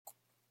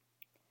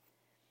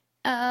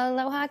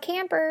Aloha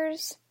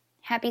campers!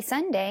 Happy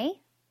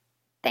Sunday!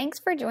 Thanks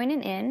for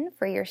joining in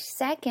for your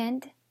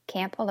second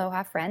Camp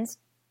Aloha Friends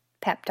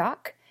pep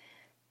talk,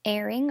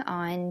 airing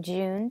on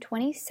June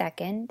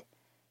 22nd,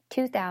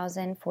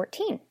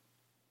 2014.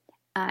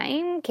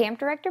 I'm Camp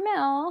Director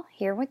Mel,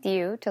 here with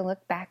you to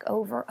look back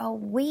over a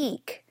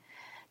week,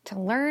 to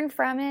learn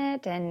from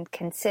it and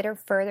consider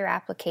further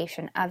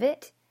application of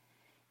it,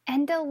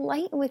 and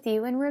delight with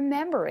you in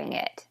remembering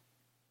it.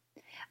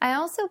 I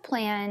also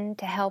plan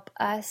to help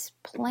us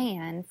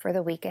plan for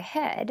the week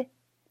ahead,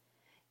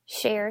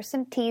 share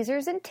some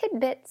teasers and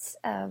tidbits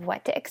of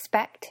what to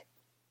expect,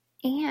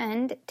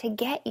 and to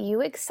get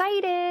you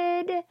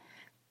excited.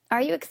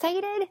 Are you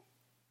excited?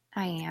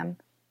 I am.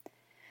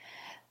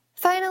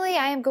 Finally,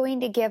 I am going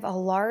to give a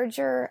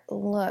larger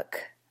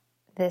look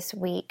this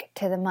week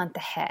to the month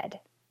ahead.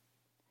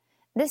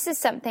 This is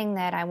something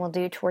that I will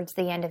do towards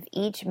the end of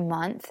each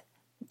month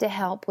to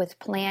help with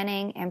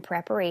planning and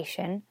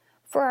preparation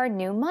for our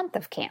new month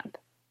of camp.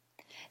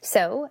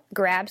 So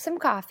grab some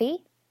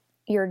coffee,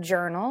 your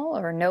journal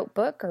or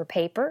notebook or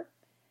paper,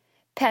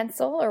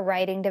 pencil or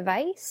writing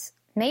device,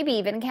 maybe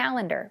even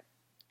calendar.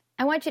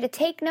 I want you to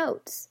take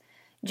notes,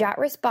 jot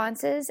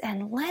responses,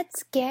 and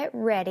let's get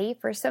ready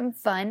for some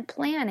fun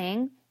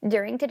planning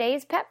during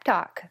today's pep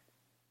talk.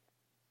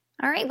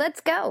 All right, let's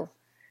go.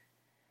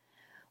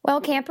 Well,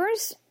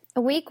 campers,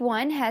 week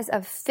 1 has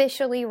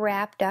officially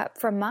wrapped up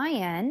from my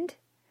end.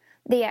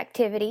 The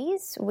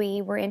activities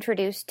we were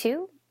introduced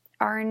to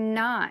are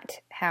not,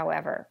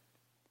 however.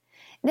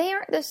 They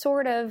aren't the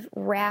sort of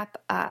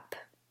wrap-up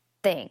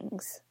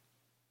things.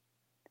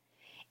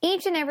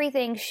 Each and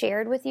everything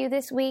shared with you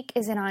this week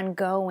is an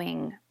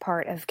ongoing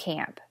part of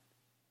camp.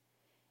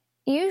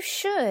 You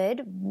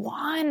should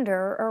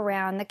wander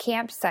around the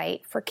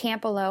campsite for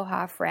Camp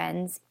Aloha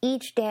Friends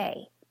each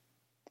day.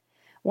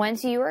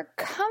 Once you are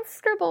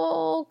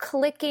comfortable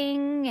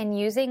clicking and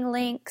using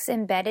links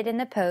embedded in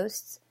the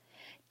posts,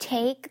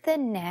 take the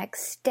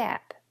next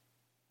step.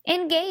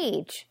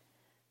 Engage.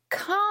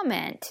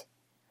 Comment.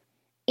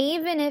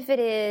 Even if it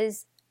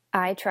is,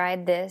 I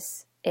tried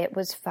this, it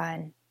was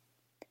fun.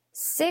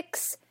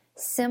 6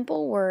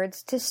 simple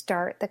words to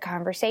start the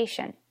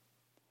conversation.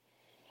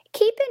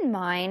 Keep in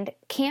mind,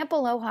 Camp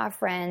Aloha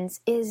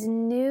Friends is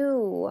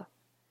new.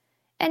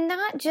 And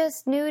not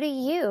just new to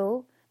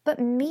you, but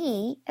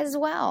me as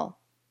well.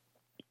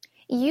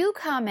 You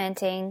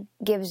commenting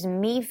gives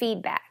me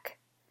feedback.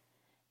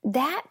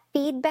 That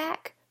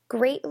feedback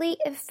greatly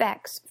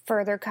affects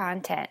further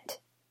content,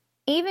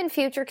 even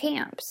future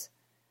camps.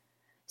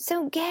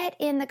 So get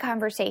in the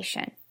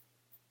conversation.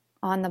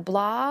 On the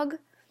blog,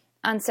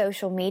 on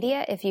social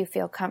media if you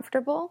feel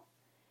comfortable,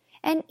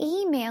 and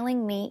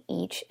emailing me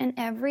each and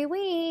every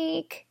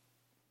week.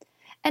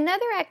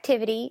 Another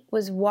activity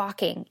was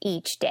walking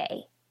each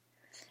day.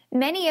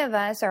 Many of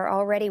us are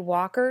already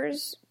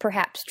walkers,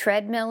 perhaps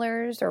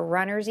treadmillers or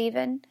runners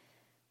even.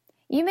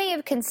 You may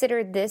have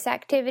considered this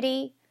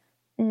activity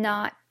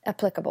not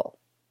applicable.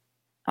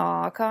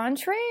 Au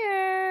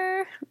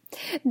contraire.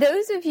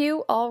 Those of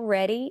you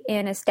already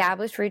in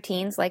established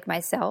routines like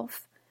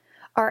myself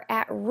are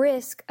at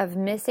risk of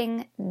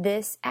missing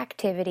this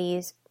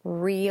activity's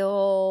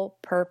real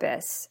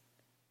purpose.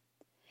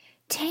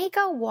 Take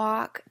a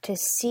walk to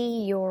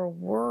see your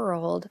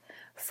world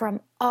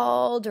from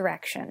all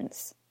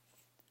directions.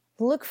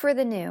 Look for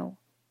the new.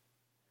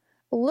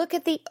 Look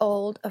at the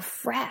old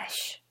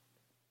afresh.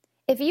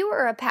 If you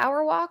are a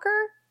power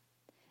walker,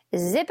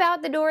 zip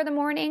out the door in the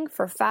morning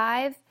for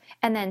 5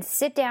 and then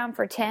sit down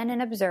for 10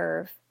 and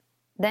observe.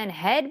 Then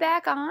head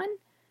back on.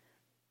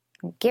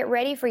 Get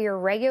ready for your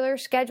regular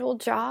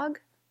scheduled jog.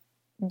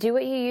 Do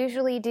what you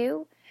usually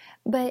do.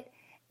 But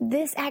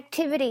this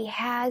activity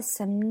has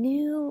some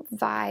new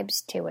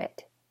vibes to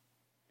it.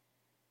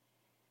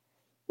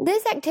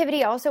 This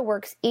activity also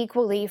works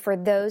equally for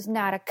those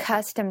not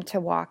accustomed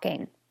to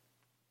walking.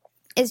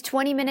 Is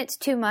 20 minutes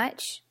too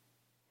much?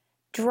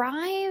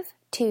 Drive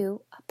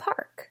to a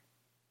park.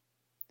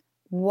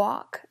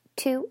 Walk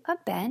to a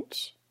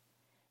bench.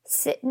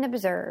 Sit and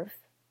observe.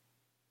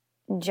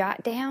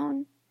 Jot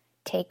down,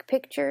 take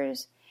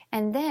pictures,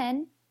 and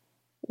then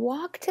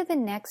walk to the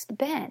next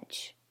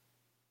bench.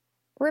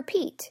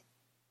 Repeat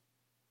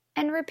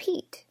and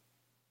repeat.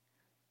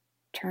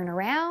 Turn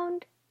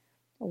around,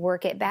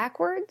 work it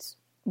backwards,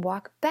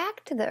 walk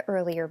back to the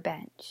earlier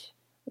bench.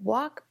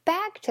 Walk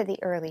back to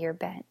the earlier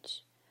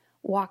bench.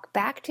 Walk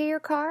back to your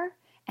car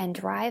and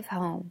drive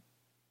home.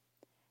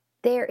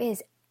 There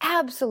is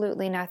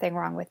absolutely nothing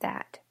wrong with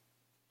that.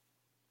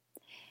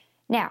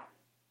 Now,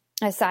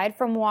 aside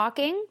from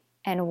walking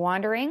and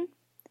wandering,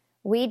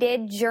 we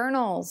did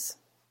journals.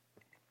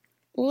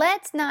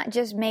 Let's not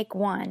just make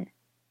one.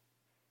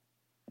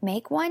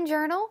 Make one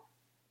journal,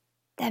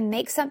 then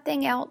make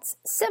something else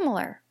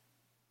similar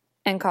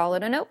and call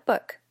it a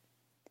notebook.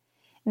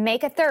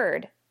 Make a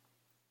third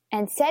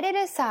and set it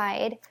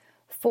aside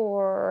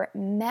for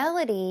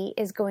Melody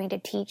is going to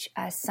teach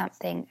us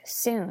something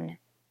soon.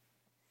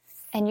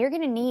 And you're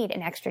going to need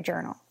an extra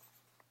journal.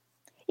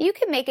 You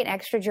can make an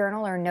extra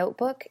journal or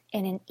notebook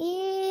in an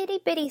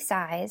itty-bitty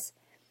size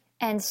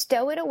and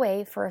stow it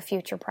away for a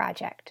future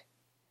project.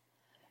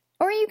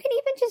 Or you can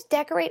even just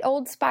decorate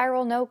old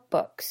spiral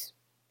notebooks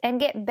and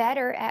get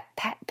better at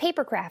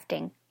paper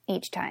crafting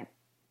each time.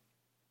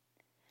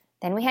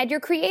 Then we had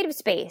your creative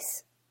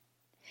space.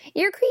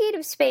 Your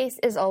creative space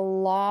is a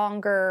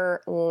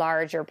longer,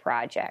 larger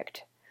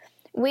project.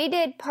 We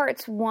did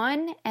parts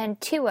 1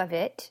 and 2 of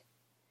it,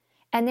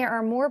 and there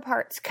are more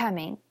parts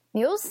coming.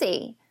 You'll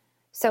see.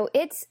 So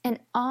it's an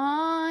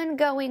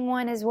ongoing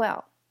one as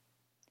well.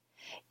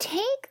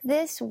 Take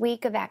this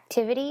week of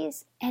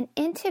activities and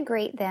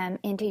integrate them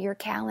into your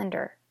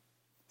calendar.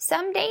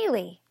 Some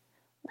daily,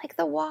 like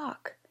the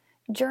walk,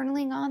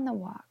 journaling on the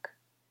walk.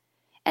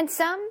 And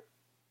some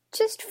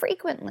just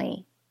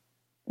frequently,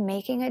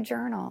 making a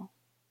journal,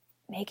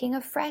 making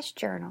a fresh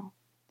journal,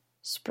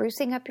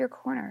 sprucing up your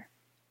corner.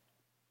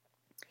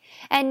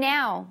 And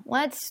now,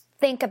 let's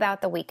think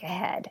about the week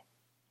ahead.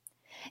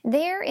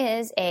 There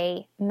is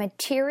a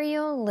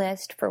material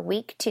list for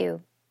week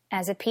 2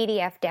 as a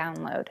PDF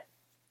download.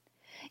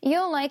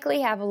 You'll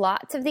likely have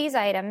lots of these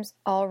items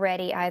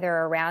already either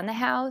around the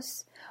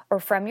house or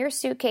from your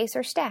suitcase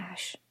or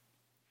stash.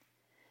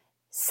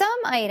 Some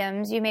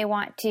items you may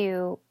want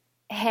to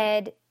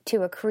head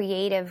to a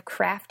creative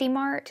crafty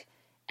mart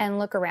and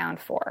look around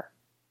for.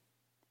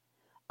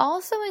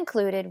 Also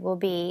included will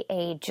be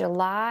a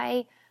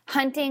July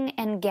hunting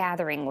and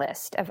gathering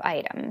list of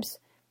items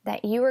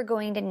that you are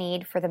going to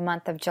need for the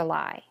month of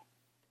July.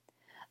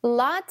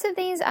 Lots of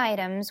these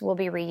items will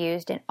be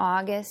reused in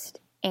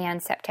August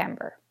and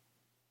September.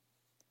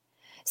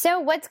 So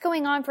what's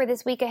going on for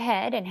this week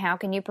ahead and how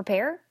can you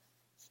prepare?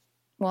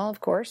 Well, of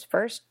course,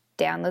 first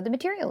download the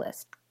material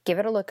list. Give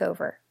it a look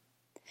over.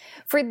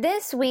 For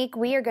this week,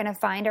 we are going to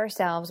find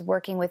ourselves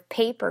working with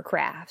paper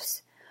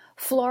crafts,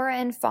 flora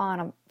and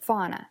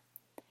fauna,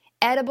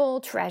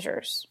 edible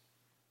treasures.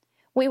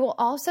 We will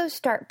also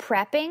start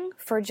prepping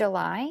for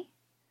July,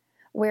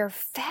 where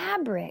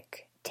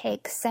fabric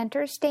takes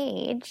center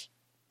stage,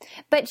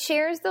 but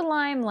shares the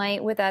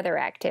limelight with other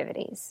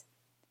activities.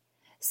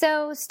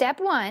 So, step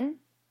 1,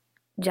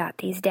 jot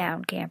these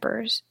down,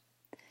 campers.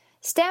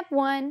 Step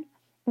 1,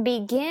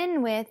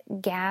 begin with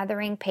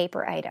gathering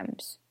paper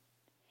items.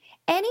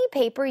 Any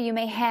paper you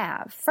may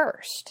have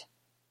first.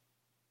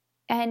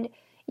 And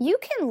you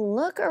can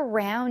look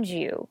around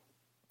you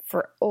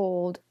for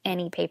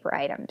any paper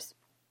items.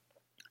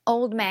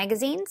 Old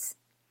magazines,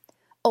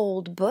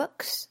 old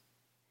books,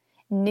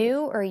 new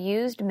or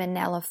used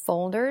manila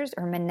folders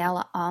or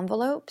manila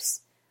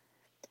envelopes,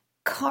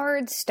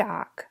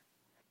 cardstock,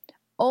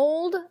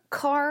 old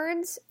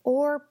cards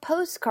or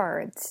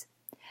postcards.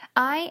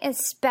 I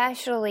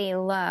especially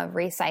love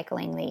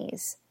recycling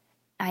these.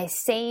 I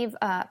save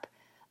up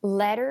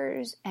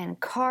letters and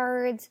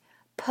cards,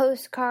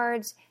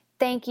 postcards,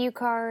 thank you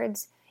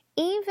cards,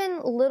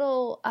 even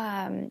little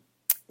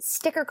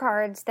sticker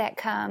cards that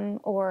come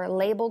or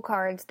label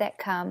cards that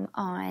come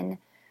on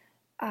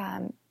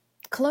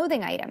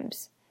clothing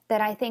items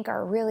that I think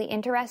are really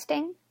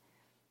interesting.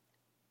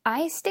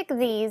 I stick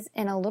these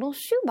in a little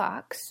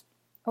shoebox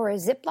or a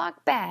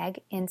Ziploc bag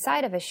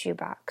inside of a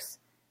shoebox.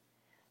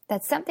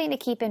 That's something to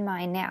keep in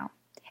mind now.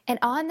 And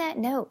on that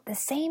note, the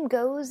same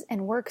goes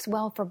and works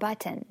well for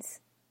buttons.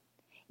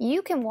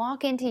 You can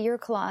walk into your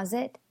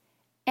closet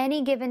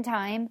any given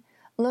time,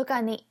 look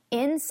on the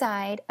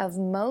inside of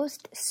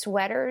most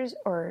sweaters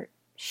or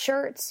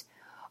shirts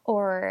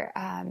or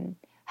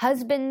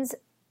husband's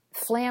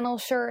flannel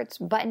shirts,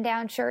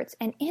 button-down shirts,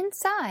 and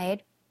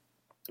inside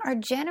are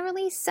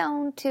generally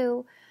sewn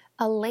to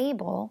a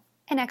label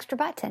an extra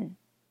button.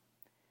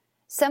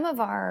 Some of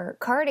our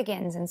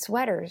cardigans and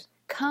sweaters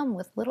come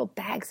with little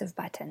bags of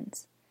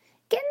buttons.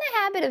 Get in the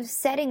habit of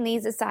setting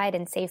these aside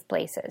in safe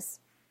places.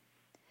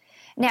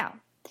 Now,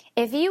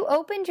 if you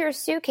opened your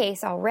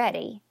suitcase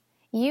already,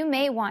 you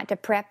may want to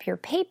prep your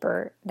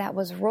paper that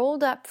was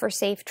rolled up for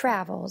safe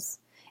travels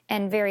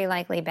and very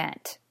likely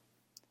bent.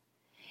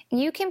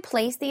 You can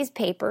place these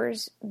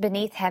papers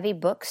beneath heavy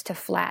books to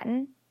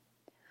flatten,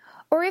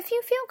 or if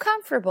you feel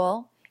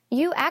comfortable,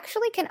 you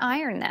actually can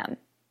iron them.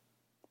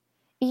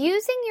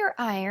 Using your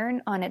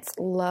iron on its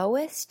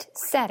lowest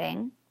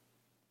setting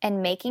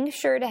and making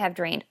sure to have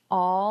drained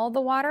all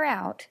the water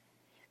out,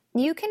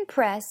 you can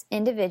press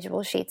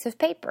individual sheets of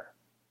paper.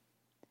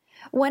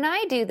 When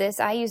I do this,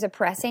 I use a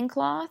pressing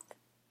cloth,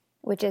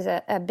 which is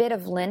a bit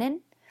of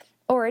linen,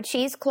 or a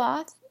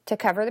cheesecloth to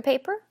cover the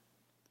paper,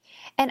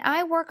 and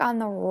I work on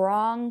the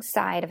wrong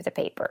side of the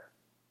paper.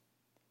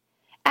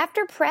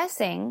 After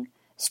pressing,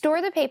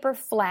 store the paper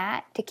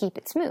flat to keep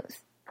it smooth.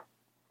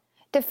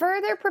 To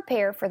further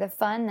prepare for the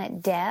fun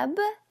that Deb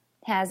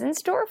has in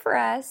store for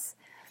us,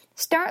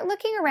 start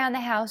looking around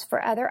the house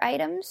for other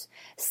items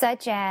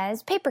such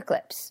as paper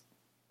clips,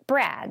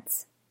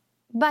 brads,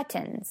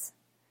 buttons,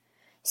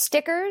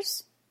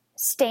 stickers,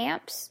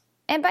 stamps,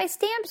 and by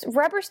stamps,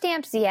 rubber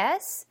stamps,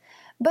 yes,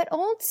 but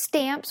old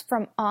stamps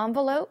from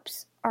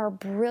envelopes are a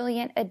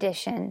brilliant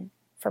addition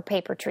for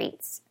paper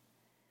treats.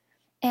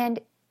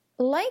 And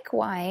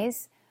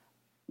likewise,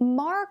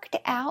 marked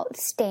out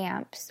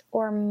stamps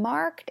or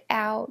marked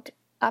out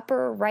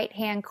upper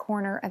right-hand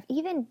corner of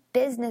even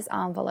business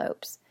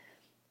envelopes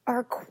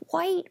are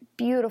quite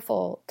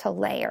beautiful to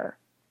layer.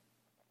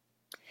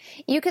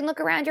 You can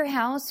look around your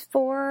house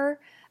for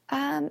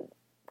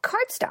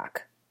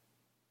cardstock,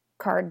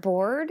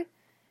 cardboard,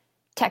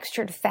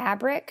 textured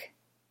fabric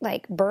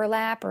like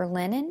burlap or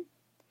linen,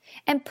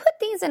 and put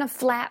these in a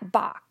flat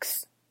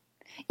box.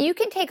 You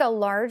can take a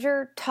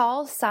larger,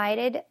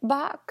 tall-sided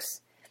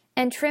box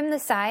and trim the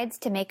sides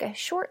to make a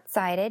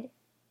short-sided,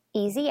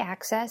 easy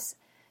access,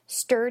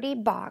 sturdy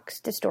box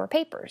to store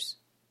papers.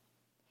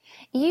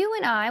 You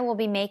and I will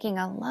be making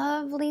a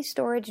lovely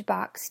storage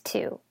box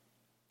too.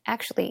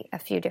 Actually, a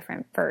few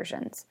different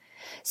versions.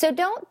 So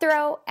don't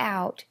throw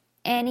out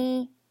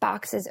any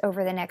boxes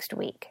over the next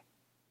week.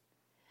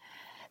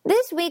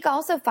 This week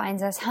also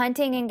finds us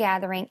hunting and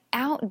gathering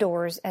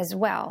outdoors as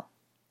well,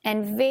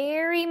 and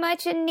very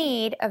much in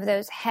need of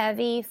those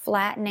heavy,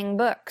 flattening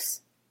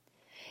books.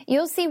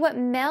 You'll see what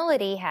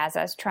Melody has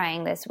us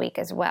trying this week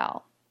as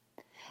well.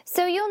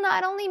 So you'll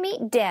not only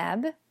meet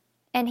Deb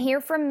and hear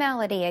from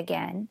Melody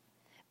again,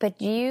 but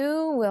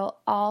you will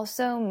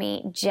also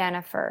meet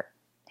Jennifer,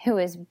 who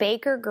is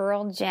Baker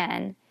Girl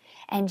Jen,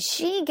 and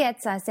she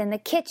gets us in the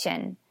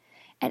kitchen.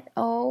 And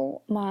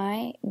oh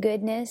my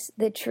goodness,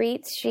 the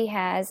treats she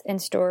has in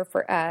store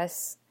for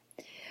us.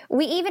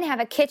 We even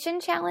have a kitchen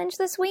challenge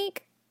this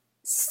week.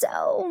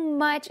 So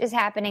much is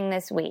happening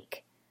this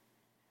week.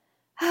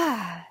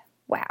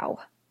 Wow.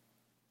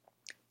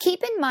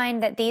 Keep in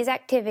mind that these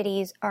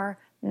activities are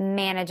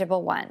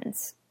manageable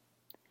ones.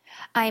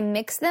 I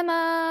mix them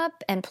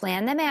up and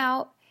plan them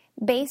out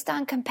based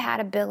on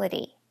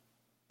compatibility.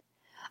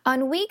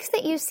 On weeks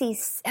that you see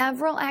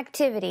several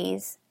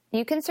activities,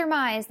 you can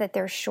surmise that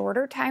they're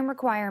shorter time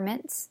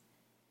requirements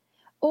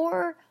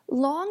or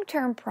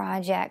long-term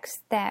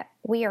projects that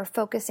we are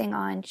focusing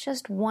on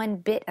just one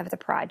bit of the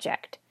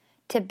project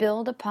to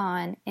build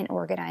upon in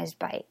organized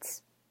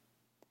bites.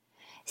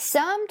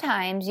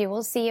 Sometimes you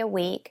will see a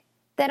week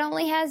that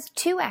only has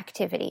 2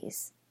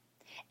 activities,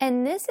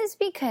 and this is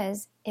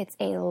because it's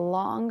a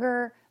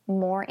longer,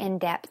 more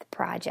in-depth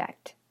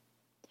project.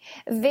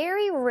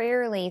 Very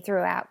rarely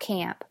throughout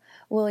camp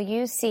will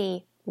you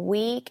see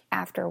week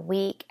after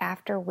week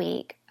after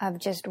week of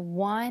just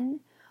 1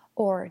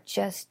 or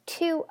just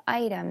 2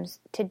 items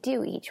to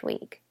do each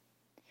week.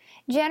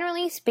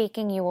 Generally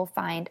speaking, you will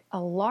find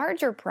a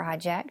larger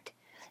project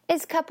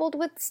is coupled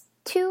with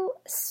 2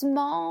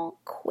 small,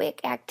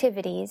 quick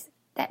activities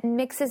that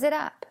mixes it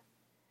up.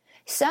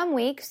 Some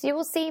weeks you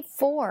will see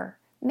 4,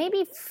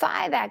 maybe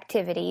 5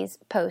 activities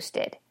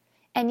posted,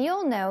 and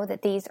you'll know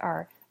that these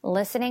are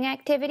listening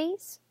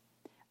activities,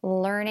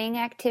 learning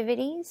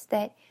activities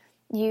that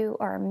you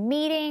are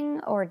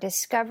meeting or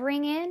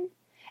discovering in,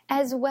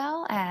 as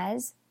well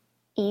as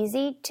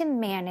easy to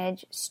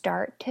manage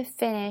start to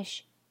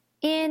finish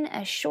in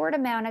a short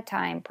amount of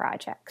time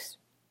projects.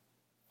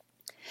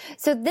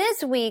 So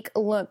this week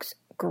looks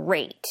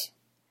great.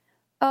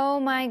 Oh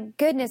my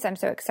goodness, I'm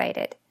so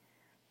excited.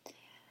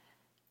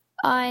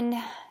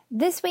 On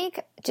this week,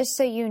 just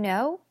so you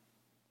know,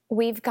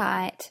 we've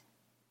got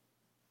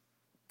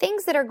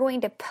things that are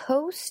going to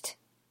post,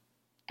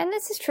 and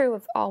this is true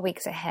of all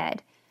weeks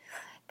ahead,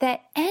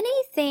 that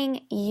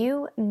anything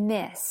you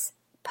miss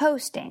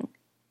posting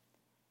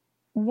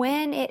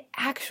when it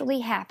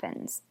actually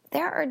happens,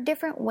 there are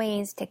different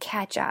ways to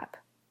catch up.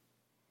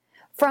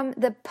 From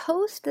the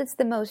post that's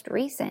the most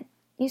recent,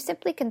 you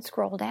simply can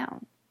scroll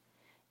down.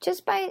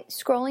 Just by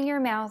scrolling your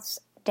mouse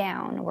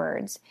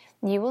downwards,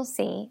 you will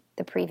see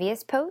the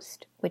previous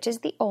post, which is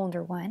the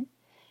older one,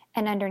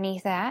 and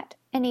underneath that,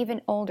 an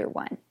even older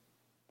one.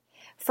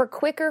 For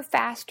quicker,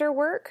 faster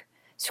work,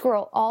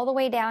 scroll all the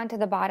way down to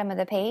the bottom of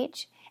the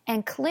page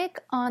and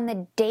click on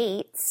the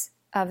dates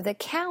of the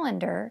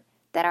calendar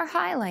that are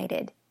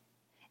highlighted.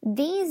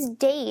 These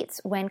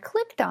dates, when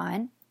clicked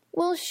on,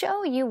 will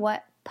show you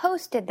what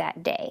posted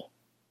that day.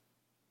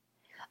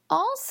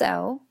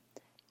 Also,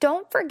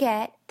 don't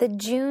forget the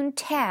June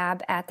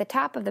tab at the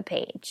top of the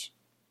page.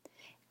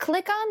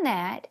 Click on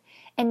that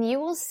and you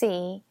will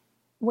see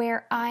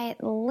where I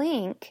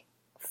link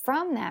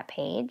from that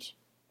page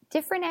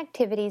different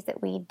activities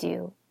that we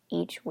do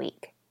each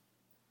week.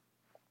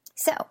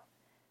 So,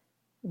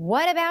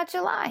 what about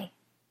July?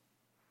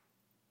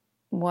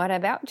 What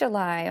about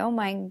July? Oh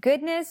my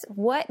goodness,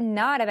 what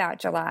not about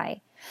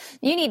July?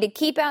 You need to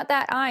keep out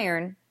that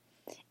iron.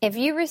 If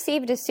you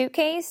received a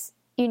suitcase,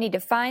 you need to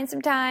find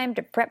some time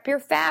to prep your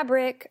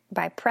fabric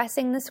by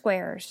pressing the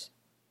squares.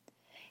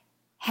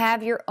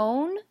 Have your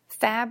own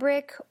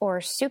fabric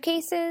or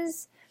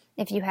suitcases.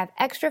 If you have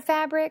extra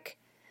fabric,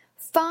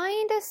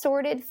 find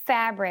assorted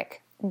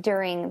fabric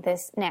during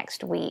this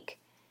next week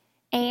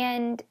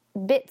and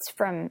bits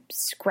from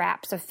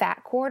scraps of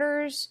fat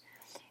quarters,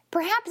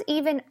 perhaps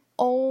even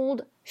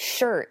old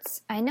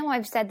shirts. I know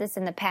I've said this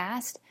in the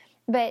past,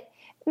 but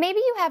maybe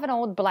you have an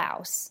old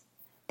blouse.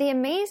 The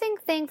amazing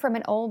thing from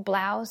an old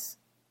blouse,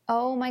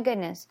 oh my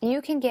goodness,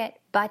 you can get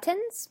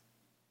buttons.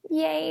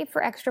 Yay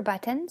for extra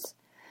buttons.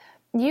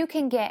 You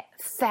can get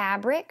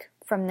fabric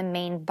from the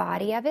main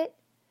body of it,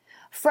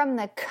 from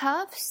the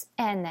cuffs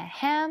and the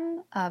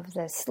hem of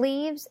the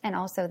sleeves, and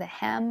also the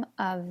hem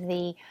of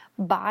the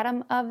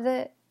bottom of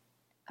the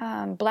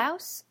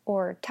blouse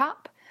or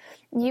top.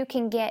 You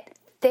can get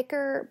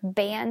thicker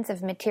bands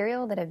of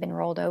material that have been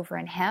rolled over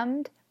and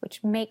hemmed,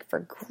 which make for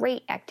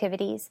great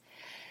activities.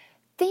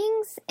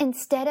 Things,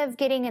 instead of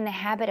getting in the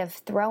habit of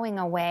throwing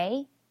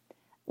away,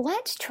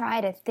 let's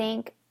try to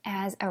think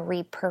as a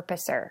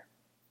repurposer.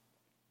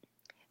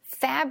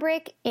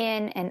 Fabric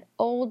in an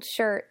old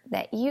shirt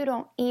that you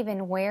don't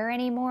even wear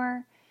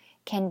anymore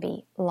can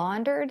be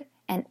laundered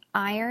and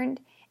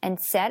ironed and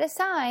set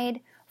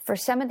aside for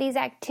some of these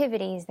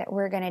activities that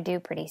we're going to do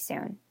pretty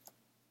soon.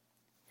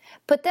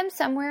 Put them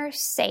somewhere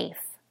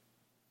safe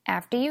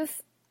after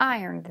you've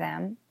ironed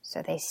them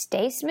so they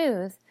stay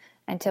smooth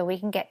until we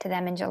can get to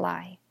them in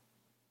July.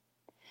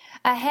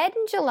 Ahead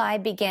in July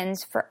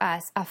begins for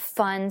us a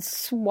fun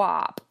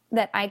swap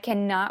that I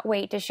cannot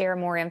wait to share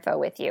more info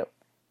with you.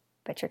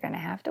 But you're going to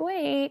have to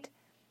wait.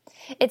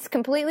 It's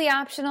completely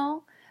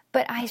optional,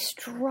 but I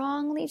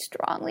strongly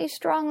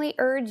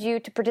urge you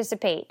to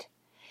participate.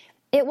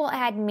 It will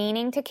add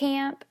meaning to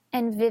camp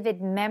and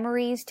vivid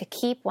memories to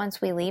keep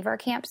once we leave our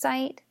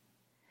campsite.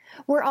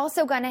 We're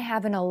also going to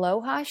have an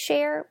Aloha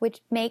share, which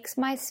makes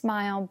my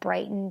smile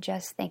brighten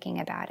just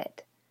thinking about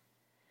it.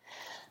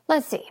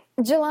 Let's see.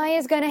 July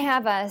is going to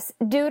have us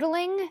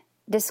doodling,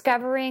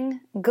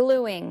 discovering,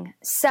 gluing,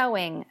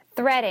 sewing,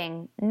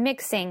 threading,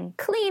 mixing,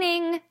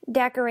 cleaning,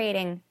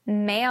 decorating,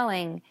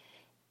 mailing,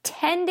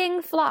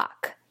 tending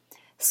flock,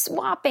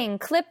 swapping,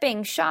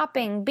 clipping,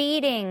 shopping,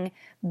 beading,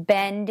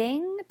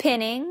 bending,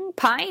 pinning,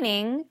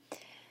 pining,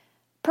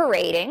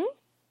 parading,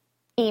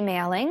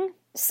 emailing,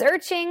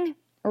 searching,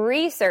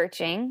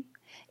 researching,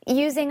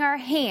 using our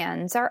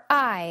hands, our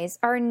eyes,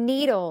 our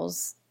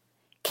needles,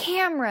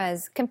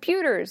 cameras,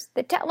 computers,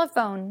 the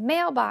telephone,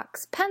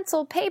 mailbox,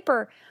 pencil,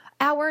 paper,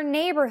 our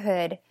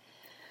neighborhood.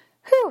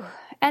 Whew.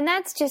 And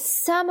that's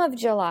just some of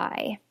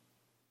July.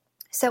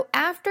 So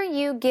after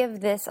you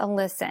give this a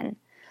listen,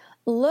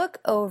 look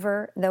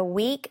over the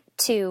week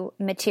 2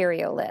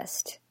 material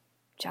list.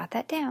 Jot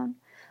that down.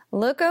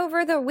 Look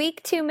over the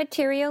week 2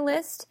 material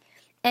list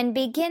and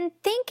begin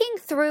thinking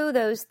through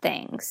those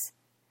things.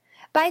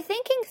 By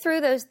thinking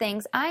through those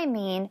things, I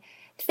mean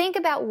think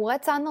about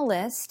what's on the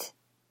list,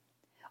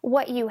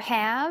 what you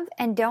have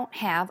and don't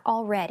have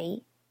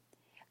already.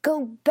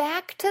 Go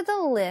back to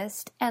the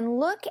list and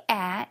look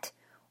at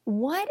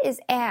what is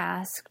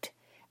asked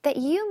that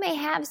you may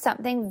have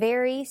something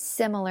very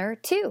similar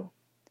to.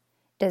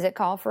 Does it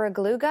call for a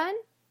glue gun?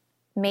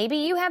 Maybe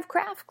you have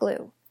craft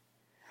glue.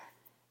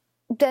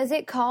 Does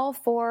it call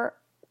for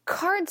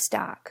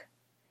cardstock?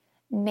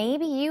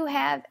 Maybe you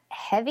have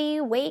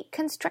heavyweight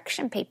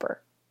construction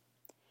paper.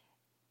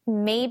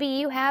 Maybe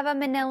you have a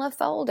manila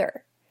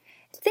folder.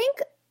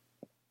 Think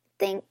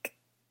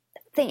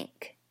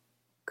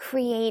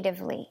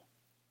creatively.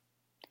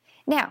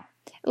 Now,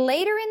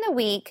 later in the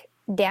week,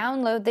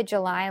 download the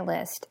July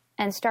list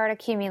and start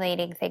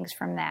accumulating things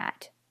from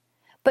that.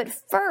 But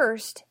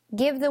first,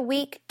 give the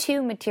week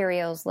 2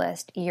 materials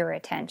list your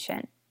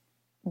attention.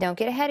 Don't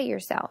get ahead of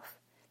yourself,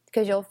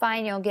 because you'll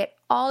find you'll get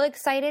all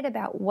excited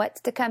about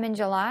what's to come in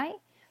July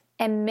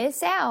and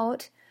miss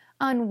out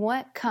on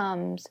what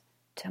comes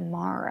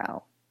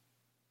tomorrow.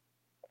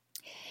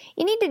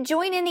 You need to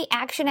join in the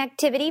action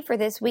activity for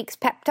this week's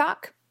pep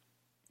talk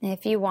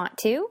if you want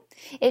to.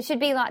 It should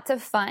be lots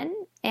of fun,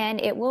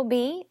 and it will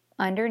be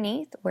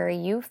underneath where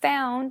you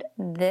found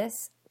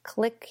this.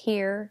 Click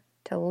here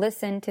to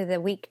listen to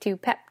the week 2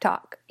 pep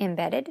talk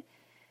embedded.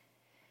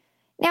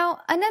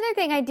 Now, another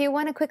thing I do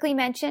want to quickly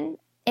mention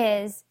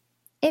is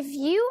if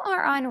you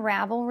are on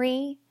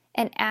Ravelry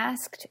and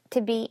asked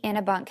to be in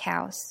a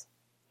bunkhouse,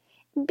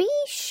 be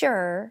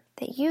sure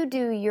that you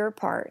do your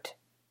part.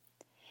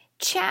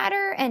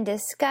 Chatter and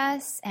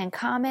discuss and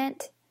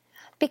comment,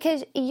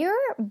 because your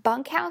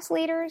bunkhouse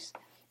leaders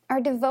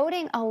are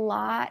devoting a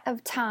lot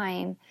of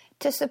time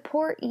to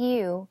support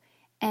you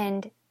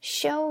and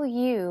show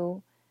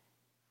you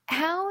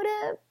how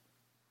to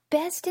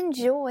best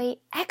enjoy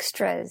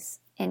extras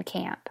in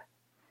camp.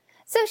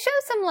 So show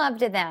some love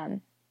to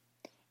them.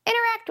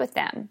 Interact with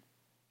them.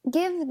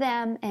 Give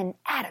them an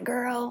 "atta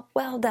girl,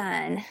 well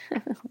done."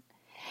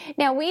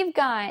 Now, we've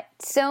got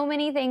so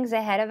many things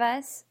ahead of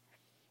us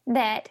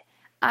that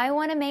I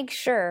want to make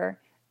sure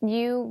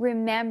you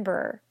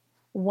remember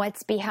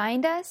what's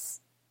behind us,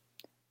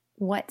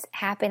 what's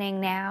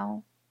happening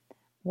now,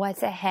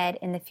 what's ahead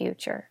in the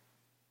future.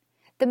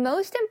 The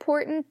most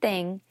important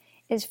thing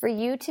is for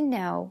you to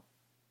know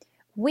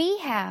we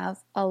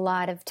have a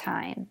lot of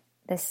time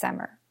this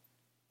summer.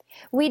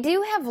 We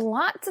do have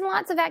lots and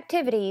lots of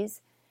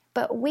activities,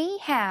 but we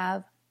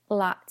have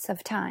lots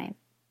of time.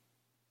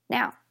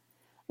 Now,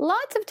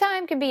 lots of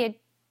time can be a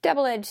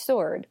double-edged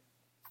sword.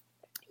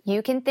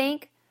 You can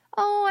think,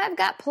 oh, I've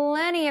got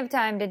plenty of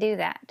time to do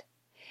that.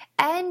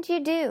 And you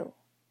do.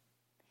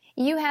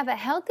 You have a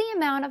healthy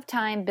amount of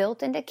time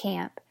built into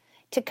camp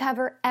to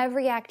cover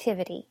every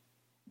activity.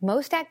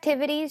 Most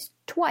activities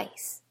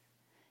twice.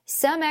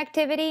 Some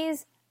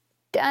activities,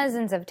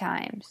 dozens of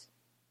times.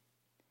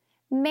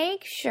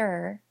 Make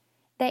sure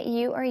that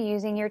you are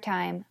using your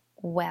time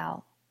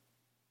well.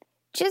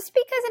 Just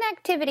because an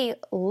activity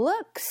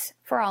looks,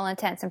 for all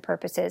intents and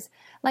purposes,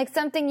 like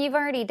something you've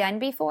already done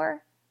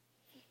before,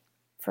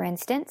 for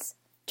instance,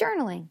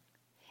 journaling.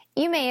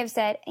 You may have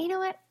said, you know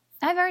what,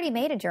 I've already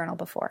made a journal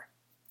before,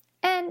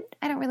 and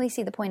I don't really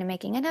see the point of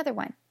making another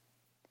one.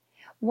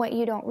 What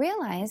you don't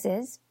realize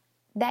is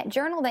that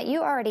journal that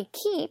you already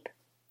keep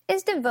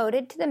is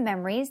devoted to the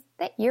memories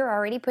that you're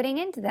already putting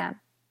into them.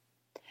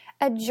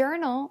 A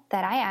journal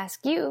that I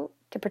ask you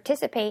to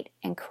participate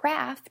and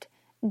craft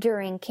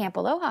during Camp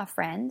Aloha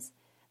Friends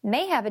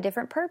may have a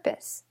different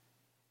purpose.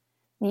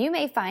 You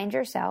may find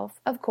yourself,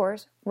 of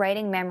course,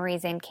 writing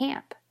memories in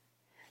camp.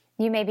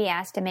 You may be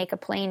asked to make a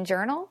plain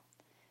journal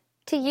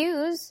to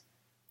use,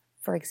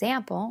 for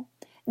example,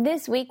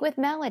 this week with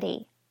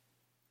Melody.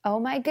 Oh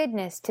my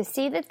goodness, to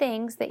see the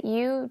things that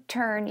you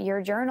turn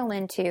your journal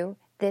into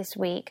this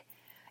week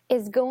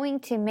is going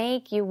to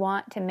make you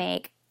want to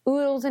make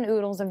oodles and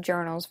oodles of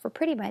journals for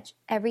pretty much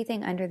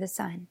everything under the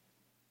sun.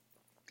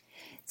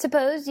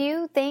 Suppose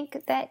you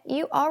think that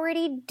you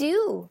already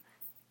do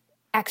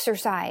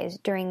exercise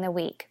during the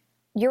week.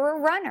 You're a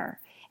runner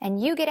and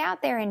you get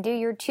out there and do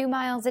your 2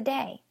 miles a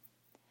day.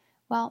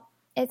 Well,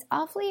 it's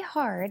awfully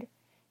hard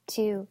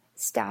to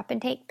stop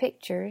and take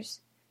pictures,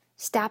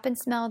 stop and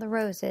smell the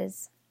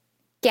roses,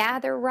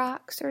 gather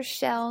rocks or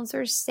shells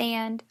or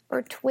sand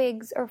or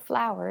twigs or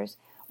flowers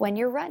when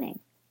you're running.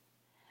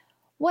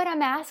 What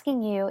I'm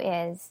asking you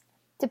is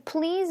to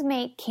please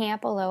make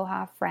Camp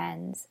Aloha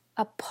Friends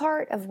a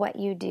part of what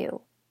you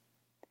do.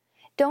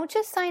 Don't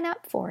just sign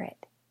up for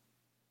it.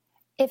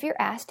 If you're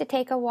asked to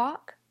take a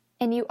walk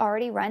and you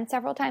already run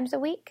several times a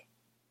week,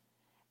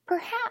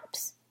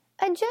 perhaps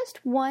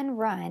adjust one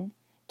run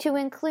to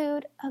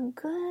include a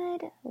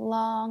good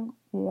long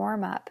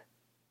warm-up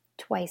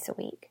twice a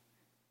week.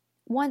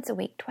 Once a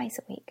week, twice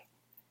a week.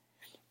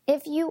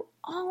 If you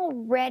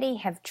already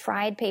have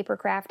tried paper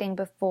crafting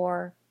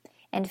before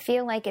and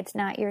feel like it's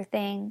not your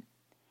thing,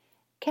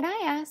 can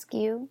I ask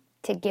you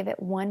to give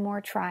it one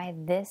more try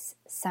this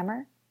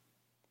summer?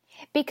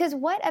 Because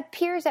what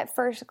appears at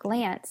first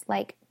glance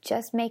like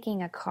just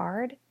making a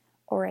card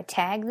or a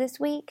tag this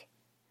week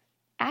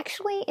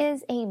actually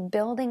is a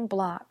building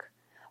block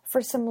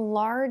for some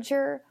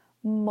larger,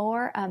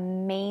 more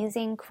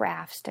amazing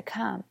crafts to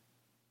come.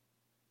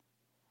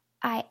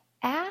 I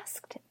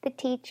asked the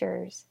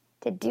teachers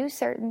to do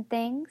certain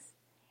things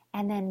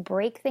and then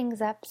break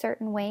things up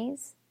certain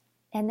ways,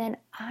 and then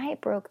I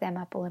broke them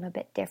up a little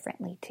bit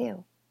differently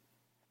too.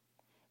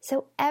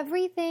 So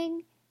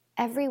everything,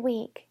 every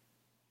week,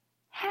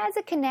 has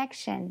a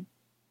connection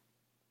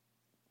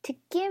to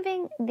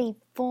giving the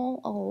full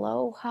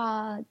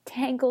aloha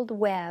tangled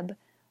web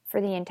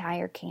for the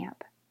entire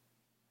camp.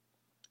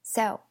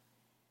 So,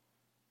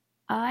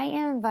 I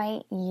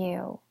invite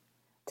you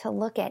to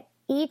look at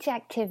each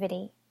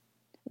activity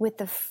with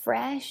the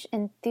fresh,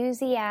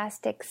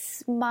 enthusiastic,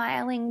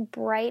 smiling,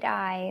 bright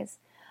eyes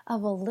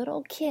of a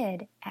little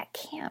kid at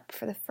camp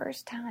for the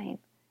first time.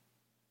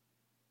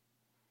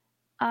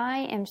 I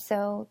am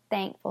so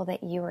thankful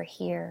that you are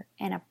here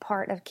and a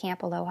part of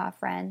Camp Aloha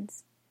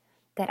Friends,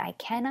 that I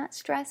cannot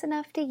stress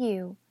enough to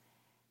you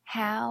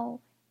how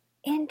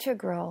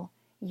integral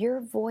your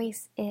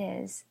voice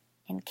is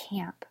in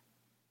camp.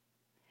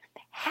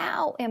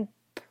 How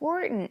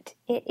important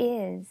it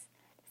is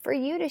for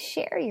you to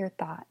share your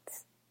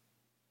thoughts.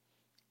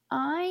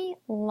 I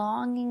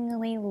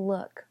longingly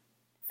look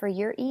for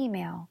your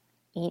email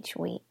each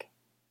week.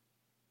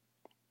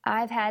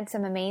 I've had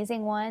some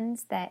amazing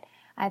ones that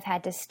I've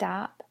had to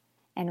stop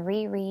and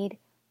reread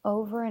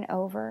over and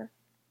over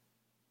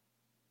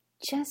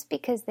just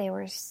because they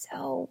were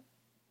so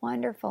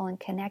wonderful and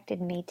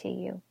connected me to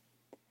you.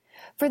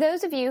 For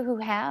those of you who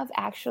have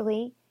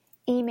actually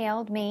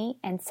emailed me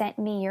and sent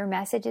me your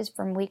messages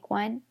from week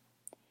 1,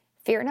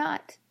 fear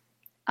not,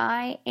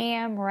 I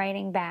am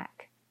writing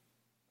back.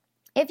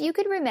 If you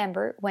could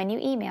remember when you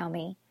email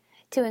me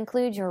to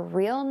include your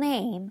real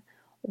name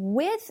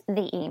with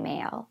the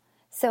email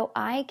so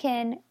I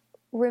can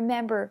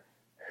remember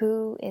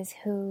who is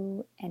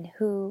who and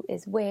who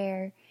is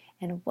where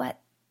and what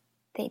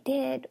they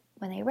did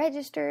when they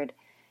registered,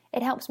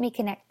 it helps me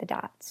connect the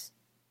dots.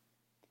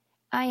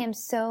 I am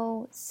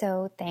so,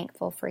 so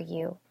thankful for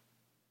you.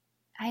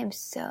 I am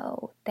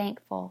so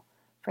thankful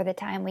for the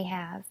time we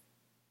have.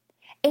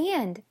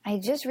 And I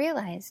just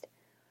realized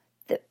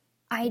the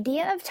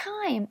idea of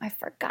time, I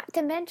forgot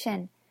to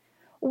mention.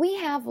 We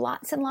have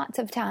lots and lots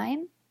of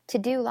time to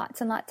do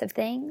lots and lots of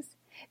things,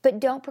 but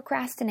don't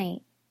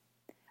procrastinate.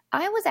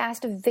 I was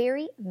asked a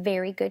very,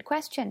 very good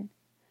question.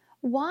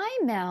 Why,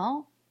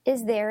 Mel,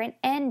 is there an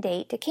end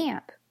date to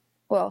camp?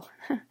 Well,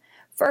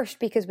 first,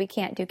 because we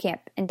can't do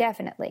camp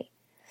indefinitely.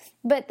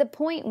 But the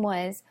point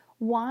was,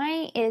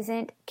 why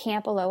isn't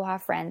Camp Aloha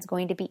Friends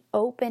going to be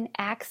open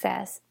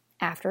access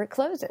after it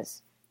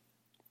closes?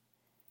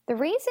 The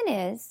reason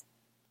is,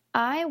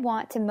 I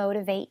want to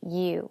motivate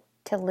you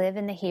to live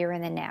in the here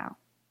and the now.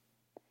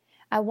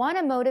 I want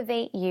to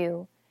motivate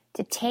you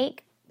to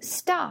take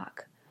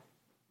stock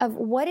of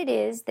what it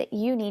is that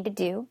you need to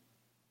do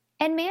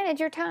and manage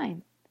your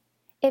time.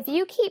 If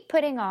you keep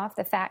putting off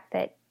the fact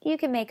that you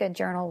can make a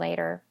journal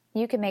later,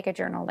 you can make a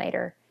journal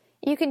later,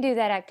 you can do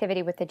that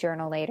activity with the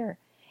journal later,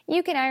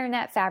 you can iron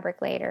that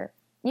fabric later,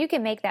 you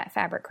can make that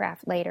fabric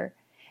craft later.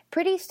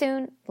 Pretty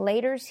soon,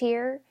 later's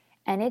here,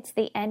 and it's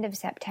the end of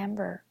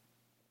September.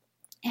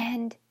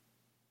 And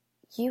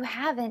you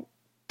haven't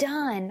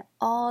done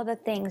all the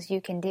things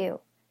you can do.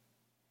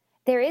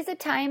 There is a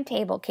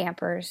timetable,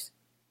 campers.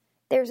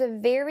 There's a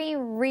very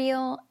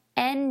real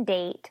end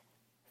date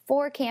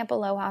for Camp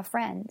Aloha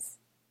Friends.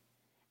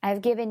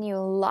 I've given you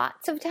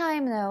lots of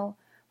time, though,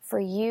 for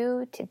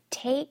you to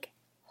take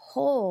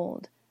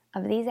hold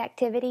of these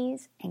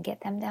activities and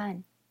get them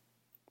done.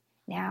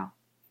 Now,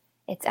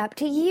 it's up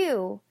to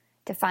you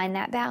to find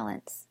that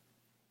balance.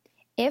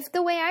 If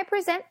the way I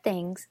present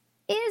things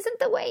isn't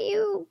the way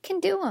you can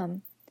do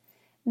them,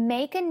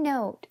 make a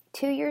note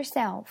to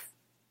yourself.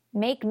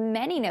 Make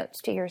many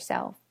notes to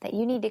yourself that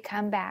you need to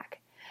come back.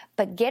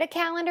 But get a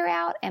calendar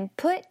out and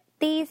put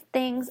these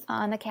things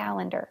on the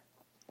calendar.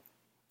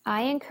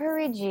 I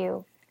encourage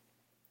you.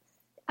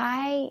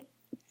 I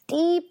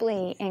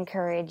deeply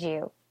encourage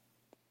you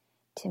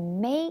to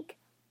make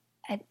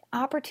an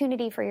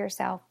opportunity for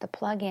yourself to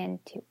plug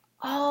into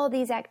all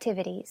these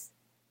activities.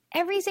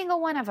 Every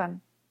single one of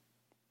them.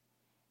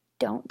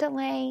 Don't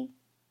delay.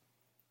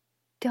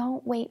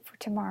 Don't wait for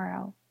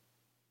tomorrow.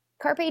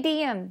 Carpe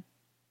diem.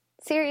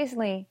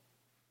 Seriously.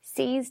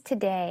 Seize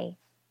today.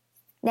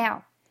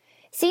 Now,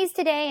 seize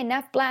today,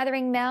 enough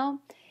blathering, Mel.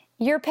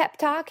 Your pep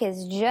talk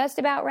is just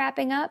about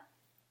wrapping up.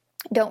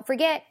 Don't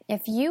forget,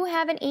 if you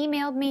haven't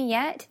emailed me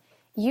yet,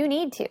 you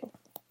need to.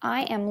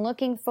 I am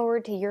looking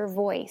forward to your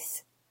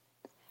voice.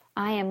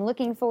 I am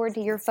looking forward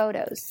to your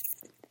photos.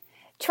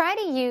 Try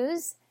to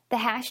use the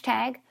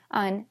hashtag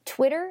on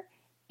Twitter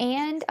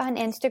and on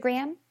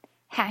Instagram,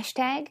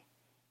 hashtag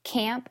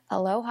Camp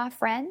Aloha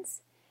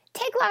Friends.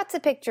 Take lots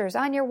of pictures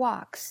on your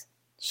walks.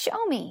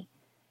 Show me.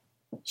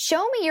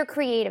 Show me your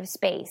creative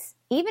space,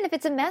 even if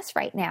it's a mess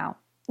right now.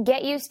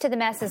 Get used to the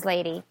messes,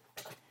 lady.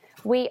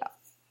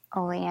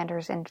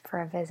 Leander's in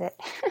for a visit.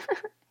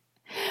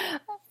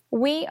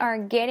 We are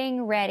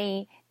getting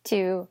ready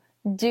to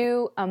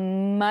do a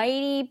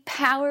mighty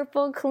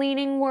powerful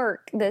cleaning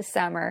work this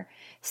summer.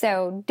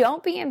 So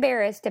don't be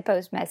embarrassed to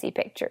post messy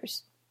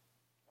pictures.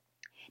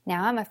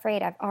 Now, I'm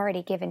afraid I've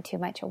already given too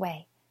much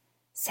away.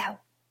 So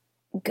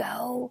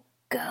go,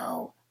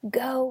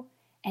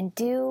 and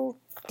do.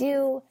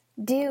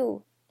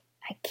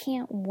 I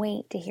can't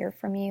wait to hear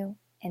from you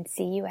and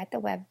see you at the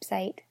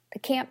website, the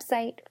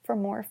campsite, for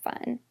more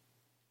fun.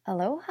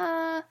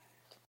 Aloha!